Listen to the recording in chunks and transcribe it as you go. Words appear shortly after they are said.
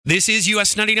This is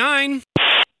US 99.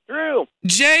 Drew,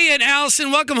 Jay and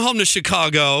Allison, welcome home to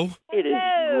Chicago. it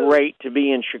is great to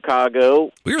be in Chicago.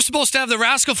 We were supposed to have the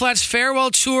Rascal Flatts farewell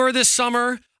tour this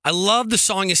summer. I love the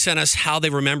song you sent us, How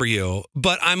They Remember You,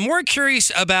 but I'm more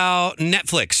curious about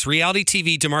Netflix, reality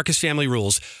TV, DeMarcus Family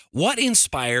Rules. What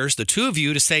inspires the two of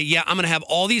you to say, yeah, I'm going to have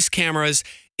all these cameras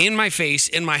in my face,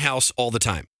 in my house all the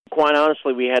time? Quite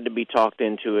honestly, we had to be talked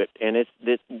into it, and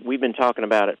we've been talking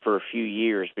about it for a few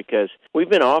years because we've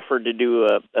been offered to do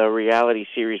a reality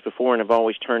series before and have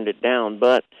always turned it down.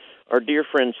 But our dear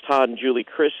friends Todd and Julie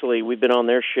Chrisley, we've been on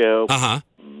their show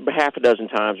half a dozen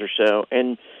times or so,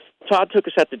 and Todd took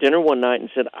us out to dinner one night and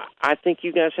said, I think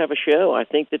you guys have a show. I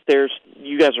think that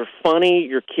you guys are funny.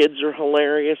 Your kids are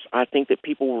hilarious. I think that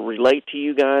people will relate to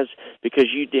you guys because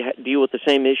you deal with the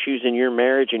same issues in your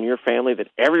marriage and your family that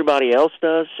everybody else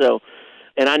does. So,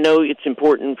 and I know it's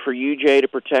important for you, Jay, to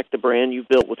protect the brand you've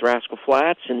built with Rascal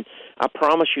Flatts, and I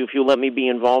promise you, if you'll let me be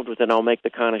involved with it, I'll make the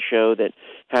kind of show that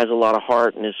has a lot of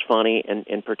heart and is funny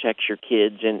and protects your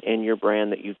kids and your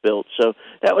brand that you've built. So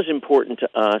that was important to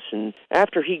us, and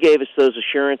after he gave us those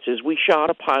assurances, we shot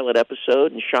a pilot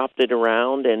episode and shopped it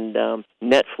around, and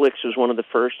Netflix was one of the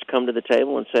first to come to the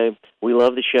table and say, we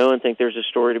love the show and think there's a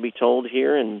story to be told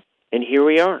here, and here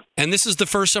we are. And this is the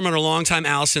first summer in a long time,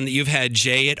 Allison, that you've had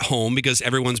Jay at home because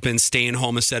everyone's been staying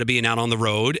home instead of being out on the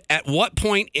road. At what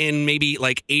point in maybe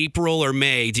like April or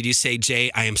May did you say,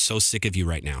 Jay, I am so sick of you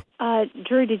right now?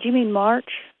 Drew, did you mean March?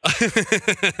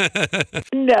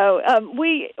 No,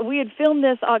 we had filmed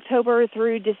this October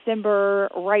through December,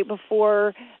 right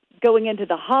before going into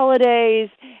the holidays,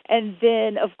 and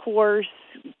then, of course,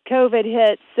 COVID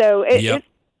hit, so it's a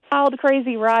wild,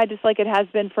 crazy ride, just like it has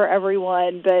been for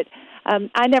everyone, but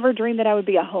I never dreamed that I would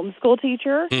be a homeschool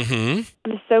teacher.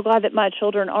 Mm-hmm. I'm so glad that my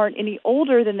children aren't any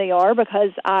older than they are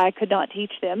because I could not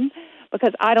teach them,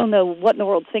 because I don't know what in the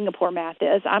world Singapore math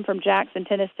is. I'm from Jackson,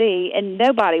 Tennessee, and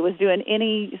nobody was doing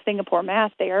any Singapore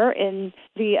math there in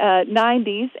the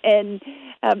 90s, and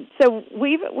so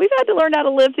we've had to learn how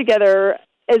to live together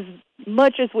as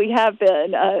much as we have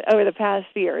been over the past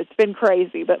year. It's been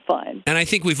crazy, but fun. And I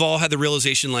think we've all had the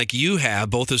realization like you have,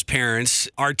 both as parents,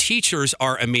 our teachers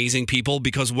are amazing people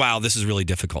because, wow, this is really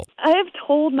difficult. I have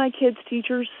told my kids'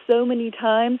 teachers so many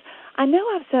times, I know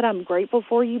I've said I'm grateful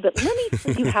for you, but let me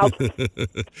tell you how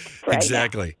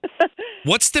Exactly.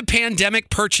 What's the pandemic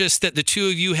purchase that the two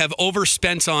of you have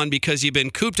overspent on because you've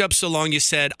been cooped up so long you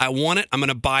said, I want it, I'm going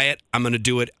to buy it, I'm going to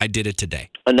do it, I did it today?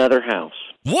 Another house.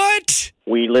 What?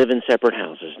 We live in separate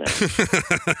houses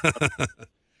now.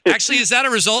 Actually, is that a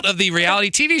result of the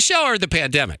reality TV show or the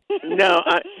pandemic? No,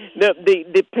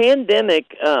 the pandemic,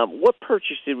 what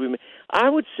purchase did we make? I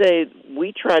would say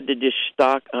we tried to just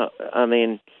stock,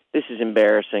 this is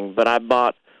embarrassing, but I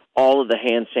bought all of the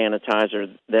hand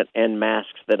sanitizer and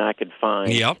masks that I could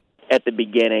find. Yep. At the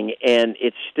beginning, and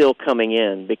it's still coming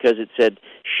in because it said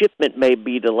shipment may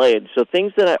be delayed. So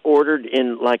things that I ordered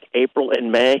in like April and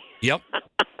May, yep,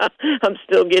 I'm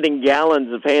still getting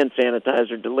gallons of hand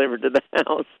sanitizer delivered to the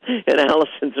house, and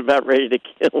Allison's about ready to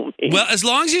kill me. Well, as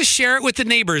long as you share it with the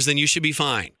neighbors, then you should be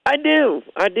fine. I do.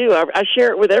 I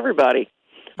share it with everybody.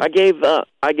 I gave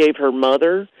her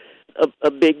mother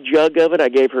a big jug of it. I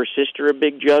gave her sister a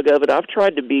big jug of it. I've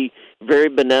tried to be very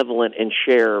benevolent and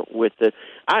share with the.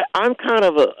 I'm kind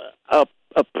of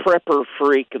a prepper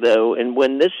freak though, and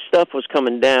when this stuff was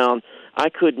coming down, I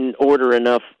couldn't order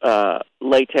enough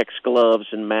latex gloves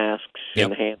and masks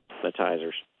and hand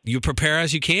sanitizers. You prepare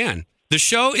as you can. The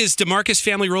show is DeMarcus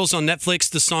Family Rules on Netflix.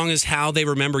 The song is How They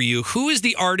Remember You. Who is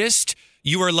the artist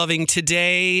you are loving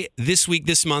today, this week,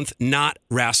 this month? Not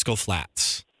Rascal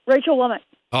Flatts. Rachel Womack.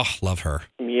 Oh, love her.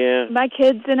 Yeah. My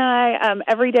kids and I,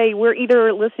 every day, we're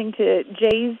either listening to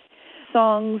Jay's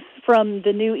songs from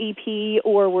the new EP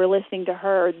or we're listening to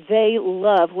her. They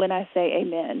love When I Say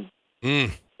Amen.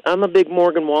 I'm a big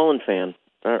Morgan Wallen fan.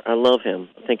 I love him.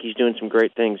 I think he's doing some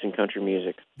great things in country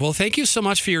music. Well, thank you so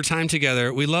much for your time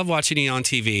together. We love watching you on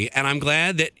TV, and I'm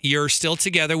glad that you're still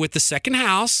together with the second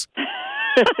house.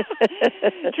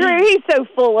 Drew, he's so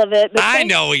full of it. I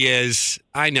know he is.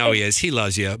 He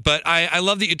loves you. But I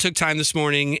love that you took time this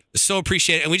morning. So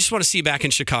appreciate it. And we just want to see you back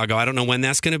in Chicago. I don't know when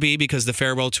that's going to be because the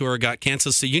farewell tour got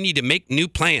canceled. So you need to make new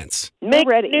plans. Make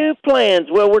new plans.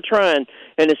 Well, we're trying.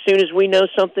 And as soon as we know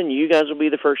something, you guys will be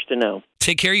the first to know.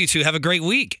 Take care, you two. Have a great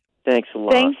week. Thanks a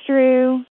lot. Thanks, Drew.